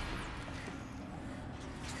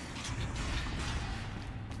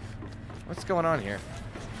 What's going on here?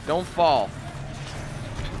 Don't fall.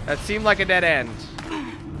 That seemed like a dead end.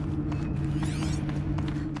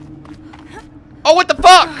 Oh, what the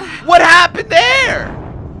fuck? What happened there?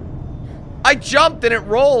 I jumped and it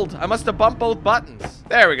rolled. I must have bumped both buttons.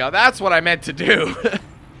 There we go. That's what I meant to do.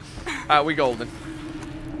 Alright, we golden.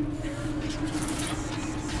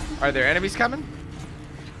 Are there enemies coming?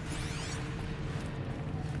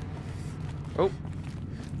 Oh.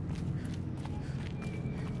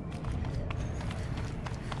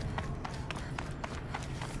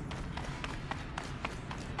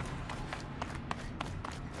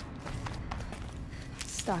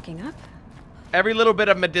 Stocking up. Every little bit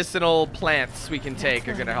of medicinal plants we can take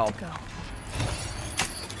are gonna help.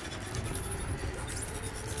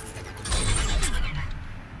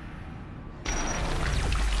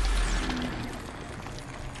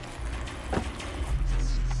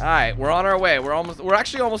 Alright, we're on our way. We're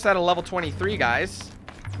actually almost at a level 23, guys.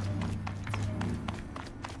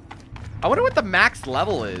 I wonder what the max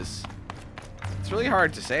level is. It's really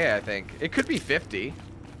hard to say, I think. It could be 50.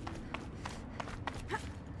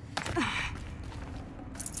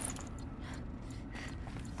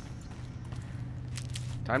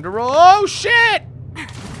 Time to roll. Oh, shit!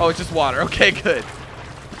 Oh, it's just water. Okay, good.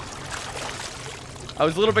 I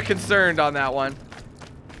was a little bit concerned on that one.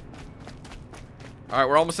 All right,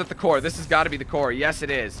 we're almost at the core. This has got to be the core. Yes, it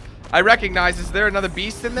is. I recognize. Is there another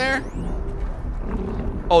beast in there?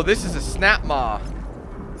 Oh, this is a snap maw.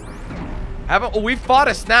 We've fought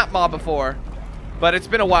a snap maw before, but it's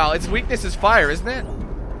been a while. Its weakness is fire, isn't it?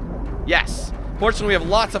 Yes. Fortunately, we have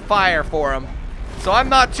lots of fire for him, so I'm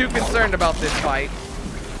not too concerned about this fight.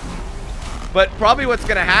 But probably what's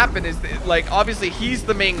gonna happen is that, like, obviously he's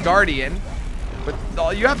the main guardian,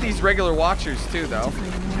 but you have these regular watchers too, though.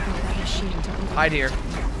 Hide here.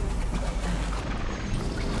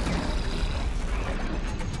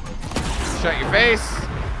 Shut your face.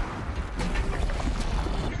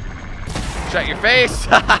 Shut your face.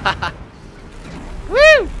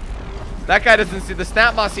 Woo! That guy doesn't see. The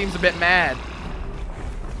snap maw seems a bit mad.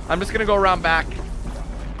 I'm just gonna go around back.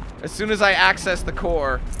 As soon as I access the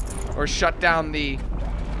core or shut down the...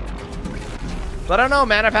 But I don't know,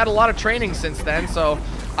 man. I've had a lot of training since then, so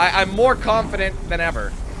I'm more confident than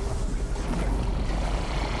ever.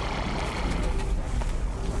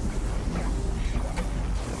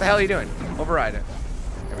 What the hell are you doing? Override it.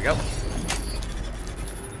 There we go.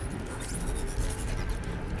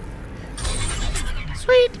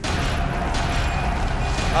 Sweet.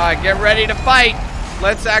 Alright, get ready to fight.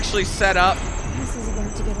 Let's actually set up This is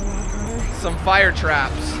about to get a lot harder. some fire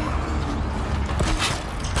traps.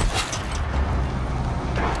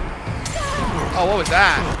 Oh, what was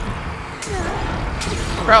that?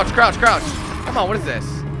 Crouch, crouch, crouch. Come on, what is this?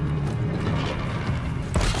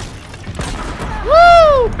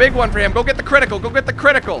 Woo! Big one for him. Go get the critical. Go get the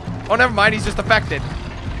critical. Oh, never mind. He's just affected.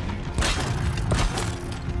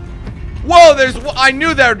 Whoa, I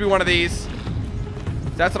knew there would be one of these.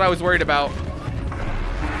 That's what I was worried about.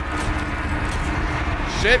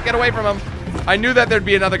 Shit, get away from him. I knew that there'd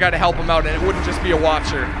be another guy to help him out and it wouldn't just be a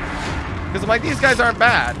watcher. Because I'm like, these guys aren't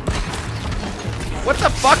bad. What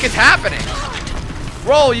the fuck is happening?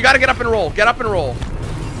 Roll, you gotta get up and roll. Get up and roll.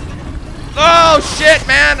 Oh, shit,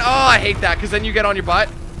 man. Oh, I hate that because then you get on your butt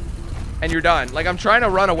and you're done. Like, I'm trying to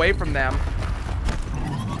run away from them.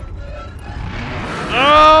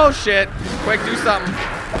 Oh, shit. Quick, do something.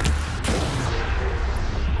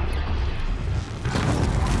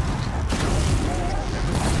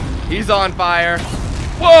 He's on fire.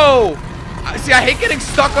 Whoa! See, I hate getting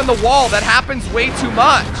stuck on the wall. That happens way too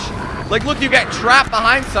much. Like, look, you get trapped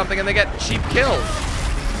behind something and they get cheap kills.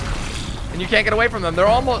 And you can't get away from them. They're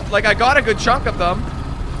almost, like, I got a good chunk of them.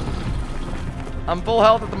 I'm full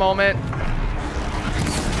health at the moment.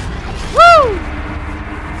 Woo!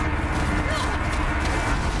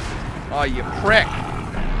 Oh, you prick.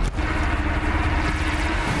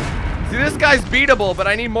 See, this guy's beatable, but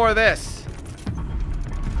I need more of this.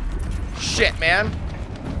 Shit, man.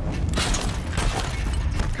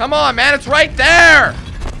 Come on, man. It's right there.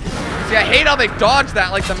 See, I hate how they dodge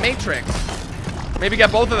that like the Matrix. Maybe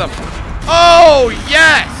get both of them. Oh,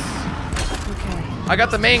 yes. Okay. I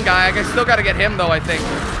got the main guy. I still got to get him, though, I think.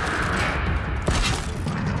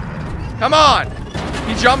 Come on.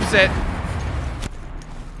 He jumps it.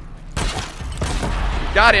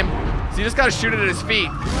 Got him. So you just got to shoot it at his feet.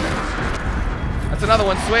 That's another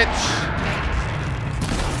one. Switch.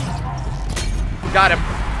 Got him.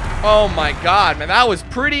 Oh my god, man. That was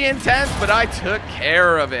pretty intense, but I took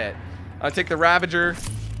care of it. I'll take the Ravager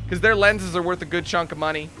because their lenses are worth a good chunk of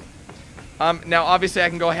money. Now, obviously, I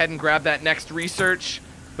can go ahead and grab that next research,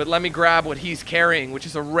 but let me grab what he's carrying, which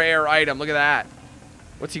is a rare item. Look at that.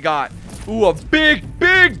 What's he got? Ooh, a big,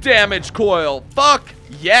 big damage coil. Fuck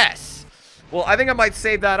yes. Well, I think I might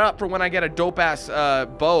save that up for when I get a dope-ass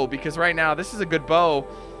bow, because right now, this is a good bow,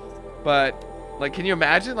 but, like, can you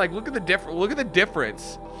imagine? Like, look at the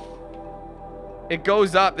difference. It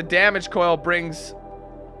goes up. The damage coil brings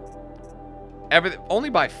everything only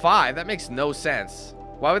by 5. That makes no sense.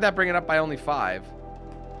 Why would that bring it up by only 5?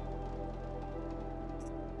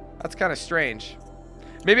 That's kind of strange.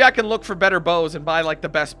 Maybe I can look for better bows and buy, like, the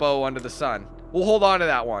best bow under the sun. We'll hold on to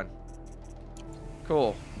that one.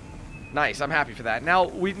 Cool. Nice. I'm happy for that. Now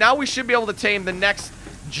we should be able to tame the next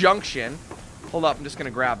junction. Hold up. I'm just going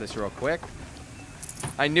to grab this real quick.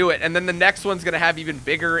 I knew it. And then the next one's going to have even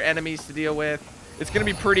bigger enemies to deal with. It's going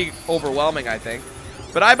to be pretty overwhelming, I think.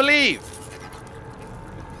 But I believe.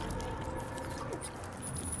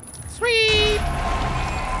 Sweet!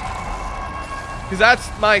 Because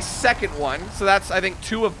that's my second one. So that's, I think,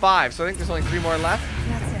 2 of 5. So I think there's only 3 more left.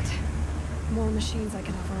 That's it. More machines I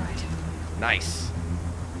can override. Nice.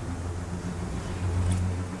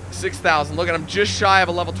 6,000. Look at him, just shy of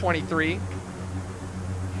a level 23.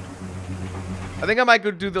 I think I might go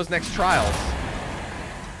do those next trials.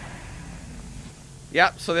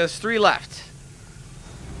 Yep, so there's 3 left.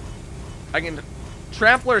 I can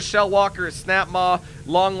Trampler, Shellwalker, Snapmaw,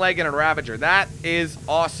 Longleg, and a Ravager. That is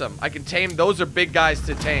awesome. I can tame. Those are big guys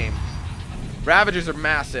to tame. Ravagers are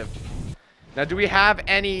massive. Now, do we have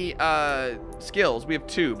any skills? We have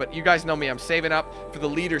 2, but you guys know me. I'm saving up for the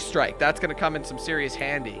Leader Strike. That's going to come in some serious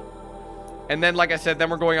handy. And then, like I said, then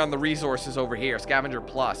we're going on the resources over here. Scavenger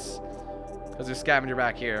Plus. Because there's Scavenger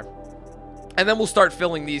back here. And then we'll start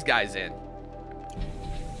filling these guys in.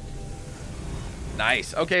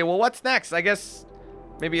 Nice. Okay, well, what's next? I guess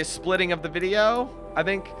maybe a splitting of the video, I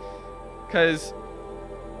think. Because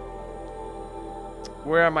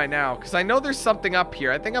where am I now? Because I know there's something up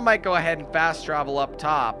here. I think I might go ahead and fast travel up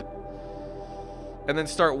top. And then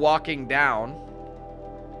start walking down.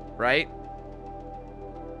 Right?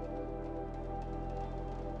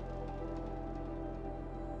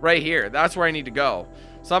 Right here. That's where I need to go.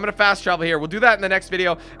 So I'm going to fast travel here. We'll do that in the next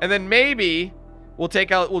video. And then maybe we'll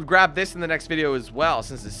grab this in the next video as well,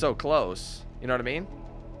 since it's so close. You know what I mean?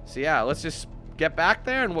 So yeah, let's just get back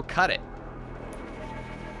there and we'll cut it.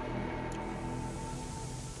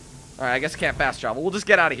 Alright, I guess I can't fast travel. We'll just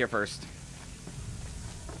get out of here first.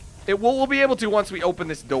 We'll be able to once we open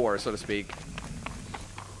this door, so to speak.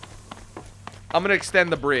 I'm gonna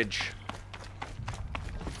extend the bridge.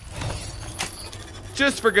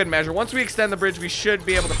 Just for good measure. Once we extend the bridge, we should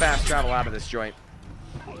be able to fast travel out of this joint.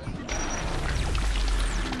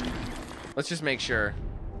 Let's just make sure.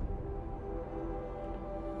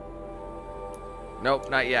 Nope,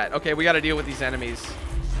 not yet. Okay, we got to deal with these enemies.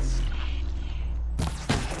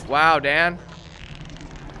 Wow, Dan.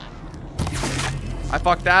 I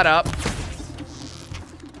fucked that up.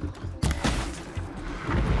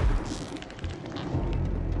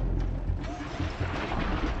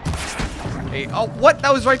 Hey, oh, what?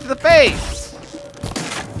 That was right to the face.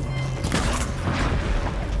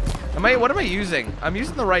 What am I using? I'm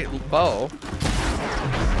using the right bow.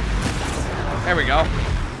 There we go. I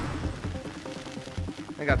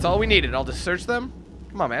think that's all we needed. I'll just search them.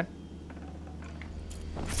 Come on, man.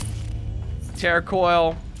 Tear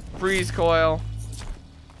coil. Freeze coil.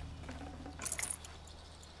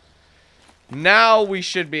 Now we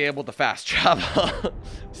should be able to fast travel.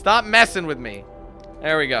 Stop messing with me.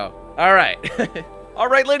 There we go. All right. All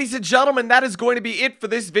right, ladies and gentlemen, that is going to be it for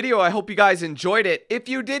this video. I hope you guys enjoyed it. If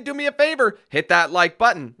you did, do me a favor, hit that like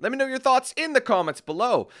button. Let me know your thoughts in the comments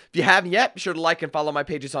below. If you haven't yet, be sure to like and follow my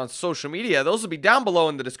pages on social media. Those will be down below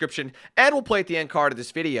in the description, and we'll play at the end card of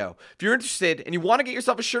this video. If you're interested and you want to get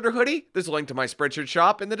yourself a shirt or hoodie, there's a link to my Spreadshirt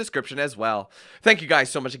shop in the description as well. Thank you guys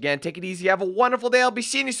so much again. Take it easy. Have a wonderful day. I'll be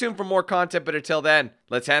seeing you soon for more content, but until then,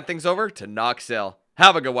 let's hand things over to Noxil.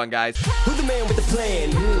 Have a good one, guys. Who's the man with the plan?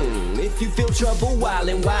 If you feel trouble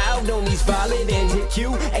wildin' wild on these violent and hit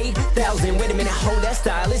you 8,000. Wait a minute, hold that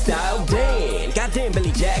style, it's dialed in. Goddamn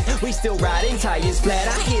Billy Jack, we still riding, tires flat.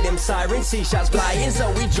 I hear them sirens, see shots flying,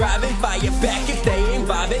 so we driving, fire back. If they ain't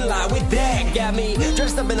vibing, lie with that. Got me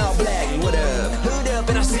dressed up in all black. What up? Hood up,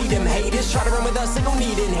 and I see them haters try to run with us. They gon'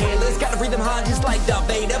 need inhalers. Gotta breathe them hard just like Darth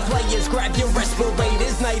Vader. Players, grab your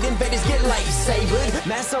respirators. Night invaders get lightsabered.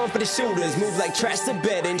 Mask on for the shooters, move like trash to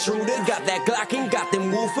bed intruder. Got that Glock and got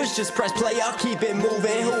them woofers. Just press play, I'll keep it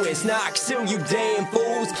moving. Who is Noxil, you damn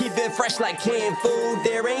fools? Keep it fresh like canned food.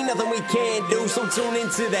 There ain't nothing we can't do, so tune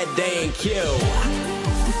into that DanQ.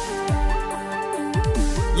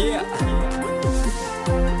 Yeah.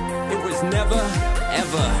 It was never,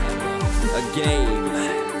 ever a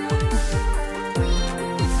game.